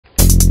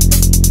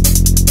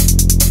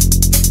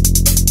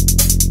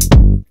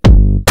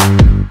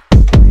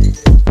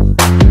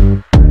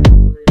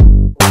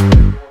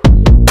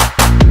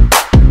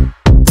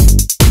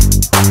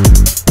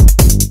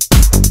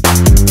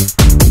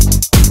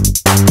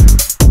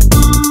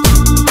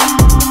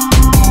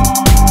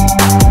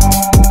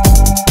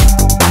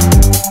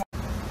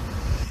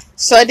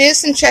So I did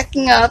some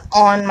checking up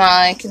on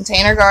my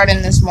container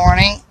garden this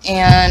morning,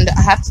 and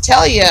I have to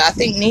tell you, I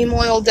think neem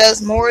oil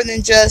does more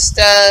than just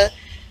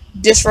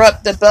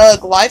disrupt the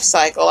bug life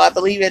cycle. I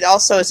believe it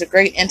also is a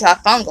great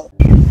antifungal.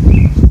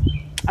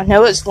 I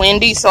know it's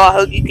windy, so I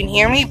hope you can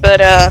hear me,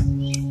 but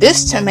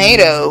this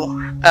tomato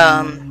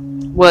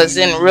was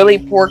in really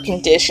poor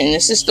condition.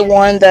 This is the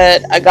one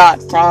that I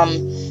got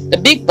from the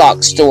big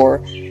box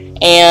store,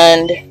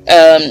 and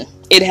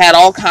it had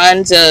all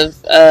kinds of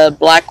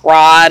black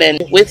rot,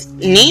 and with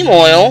neem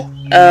oil,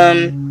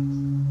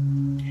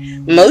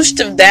 most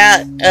of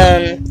that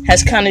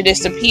has kind of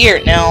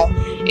disappeared. Now,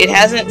 it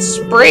hasn't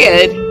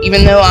spread,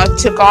 even though I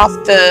took off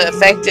the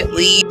affected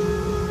leaves.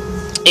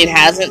 It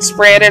hasn't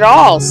spread at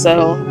all,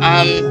 so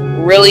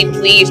I'm really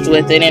pleased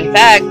with it. In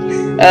fact,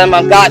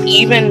 I've got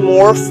even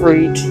more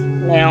fruit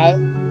now.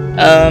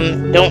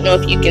 Don't know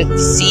if you can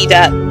see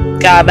that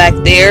guy back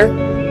there,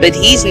 but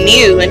he's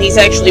new, and he's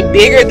actually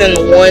bigger than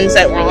the ones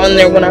that were on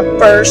there when I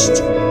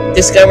first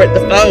discovered the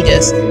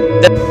fungus.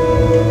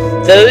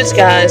 Those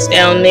guys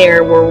down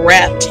there were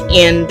wrapped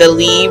in the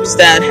leaves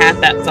that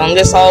have that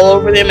fungus all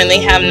over them, and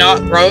they have not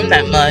grown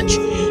that much.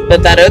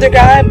 But that other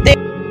guy up there,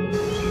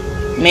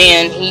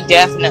 man, he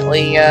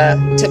definitely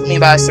took me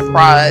by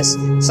surprise.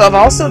 So I've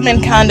also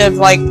been kind of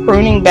like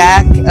pruning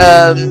back,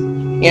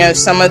 you know,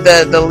 some of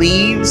the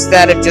leaves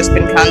that have just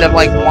been kind of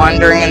like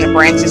wandering, and the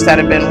branches that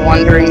have been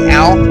wandering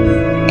out.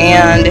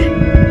 And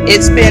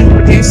it's been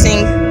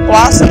producing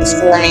blossoms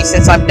for me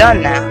since I've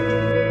done that.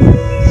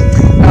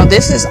 Now,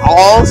 this is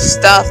all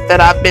stuff that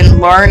I've been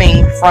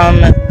learning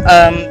from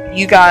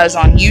you guys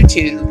on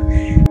YouTube.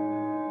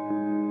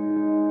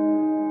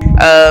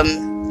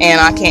 And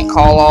I can't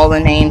call all the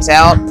names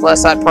out,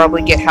 plus I'd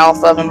probably get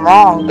half of them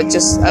wrong, but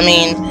just, I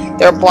mean,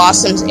 there are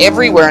blossoms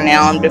everywhere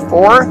now, and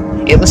before,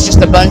 it was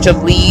just a bunch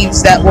of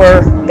leaves that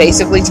were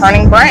basically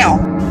turning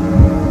brown.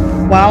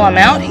 While I'm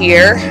out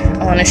here,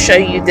 I want to show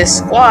you this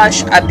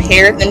squash. I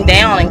pared them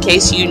down. In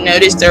case you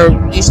noticed, there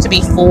used to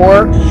be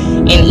 4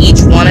 in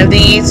each one of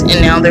these,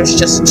 and now there's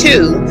just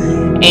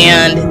 2.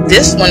 And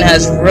this one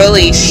has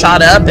really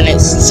shot up, and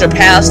it's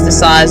surpassed the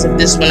size of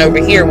this one over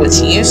here, which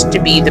used to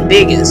be the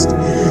biggest.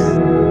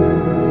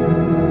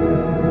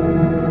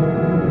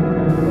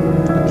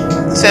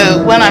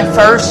 So when I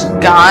first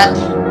got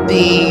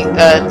the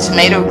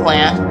tomato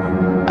plant,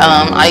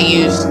 I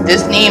used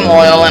this neem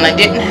oil, and I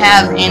didn't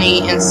have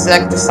any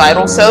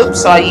insecticidal soap,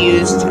 so I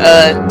used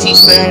a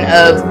teaspoon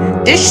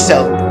of dish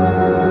soap.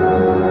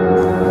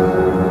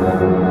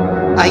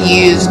 I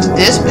used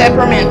this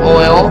peppermint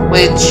oil,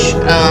 which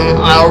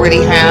I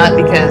already had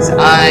because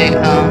I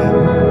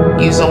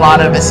use a lot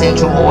of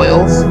essential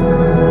oils.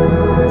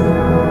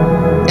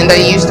 And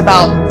I used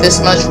about this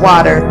much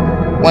water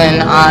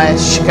when I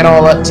shook it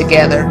all up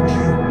together.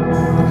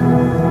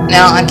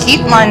 Now, I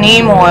keep my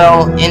neem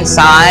oil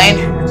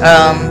inside,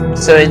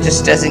 so it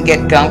just doesn't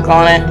get gunk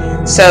on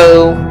it.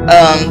 So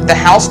the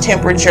house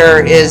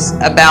temperature is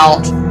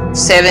about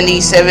 70,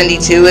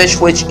 72-ish,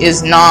 which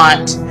is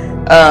not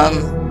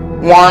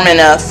warm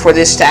enough for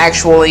this to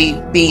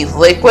actually be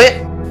liquid.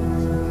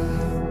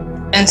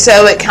 And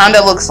so it kind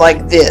of looks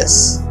like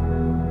this.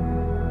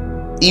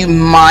 You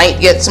might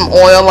get some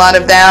oil out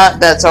of that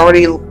that's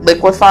already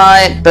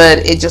liquefied, but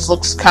it just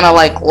looks kind of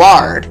like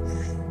lard.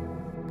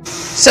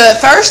 So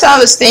at first I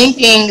was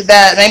thinking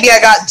that maybe I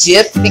got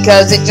gypped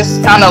because it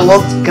just kind of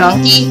looked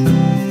gunky.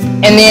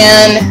 And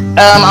then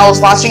I was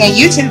watching a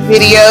YouTube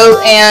video,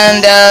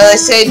 and they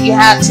said you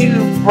had to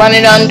run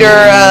it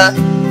under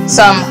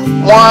some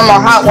warm or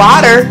hot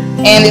water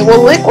and it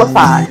will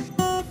liquefy.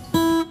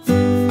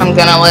 I'm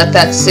going to let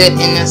that sit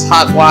in this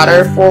hot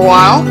water for a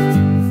while.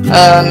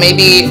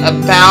 Maybe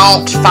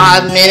about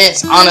 5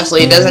 minutes.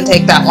 Honestly, it doesn't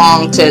take that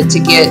long to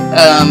get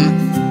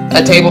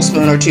a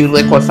tablespoon or 2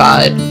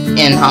 liquefied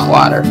in hot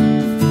water.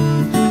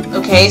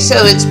 Okay,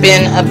 so it's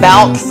been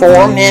about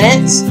 4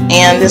 minutes,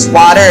 and this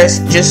water is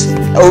just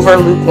over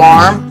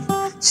lukewarm.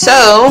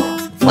 So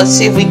let's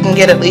see if we can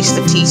get at least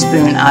a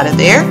teaspoon out of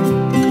there.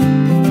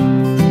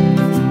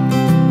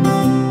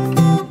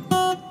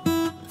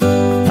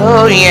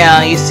 Oh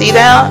yeah, you see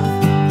that?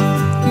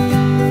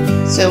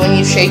 So when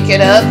you shake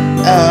it up,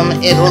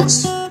 it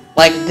looks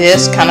like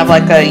this, kind of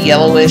like a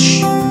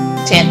yellowish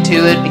tint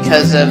to it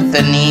because of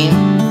the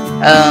neem.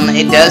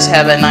 It does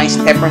have a nice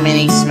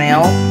pepperminty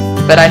smell,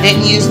 but I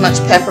didn't use much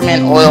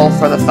peppermint oil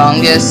for the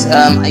fungus.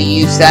 I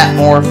used that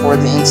more for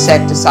the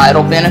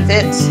insecticidal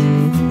benefits.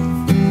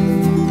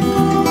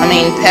 I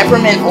mean,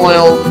 peppermint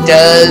oil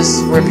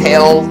does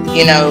repel,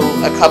 you know,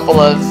 a couple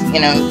of,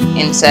 you know,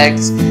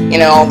 insects, you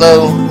know,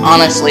 although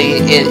honestly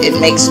it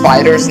makes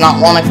spiders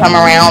not want to come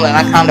around, and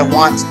I kind of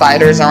want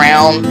spiders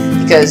around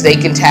because they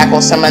can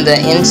tackle some of the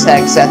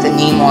insects that the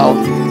neem oil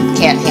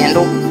can't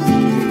handle.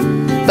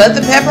 But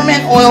the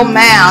peppermint oil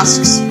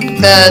masks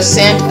the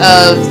scent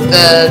of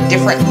the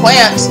different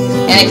plants,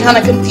 and it kind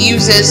of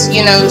confuses,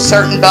 you know,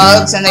 certain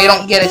bugs, and they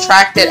don't get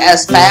attracted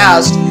as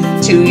fast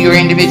to your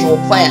individual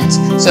plants.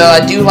 So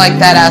I do like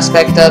that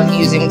aspect of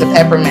using the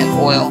peppermint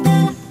oil.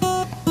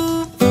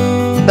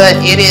 But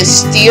it is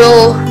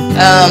still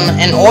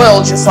an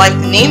oil just like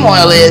the neem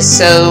oil is,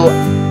 so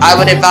I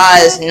would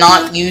advise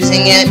not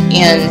using it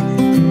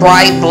in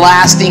bright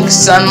blasting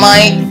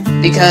sunlight,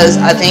 because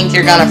I think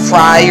you're gonna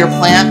fry your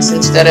plants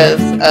instead of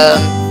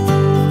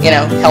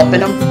helping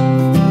them.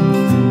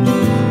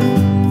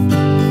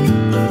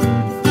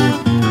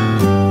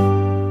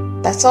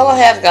 That's all I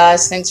have,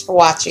 guys. Thanks for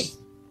watching.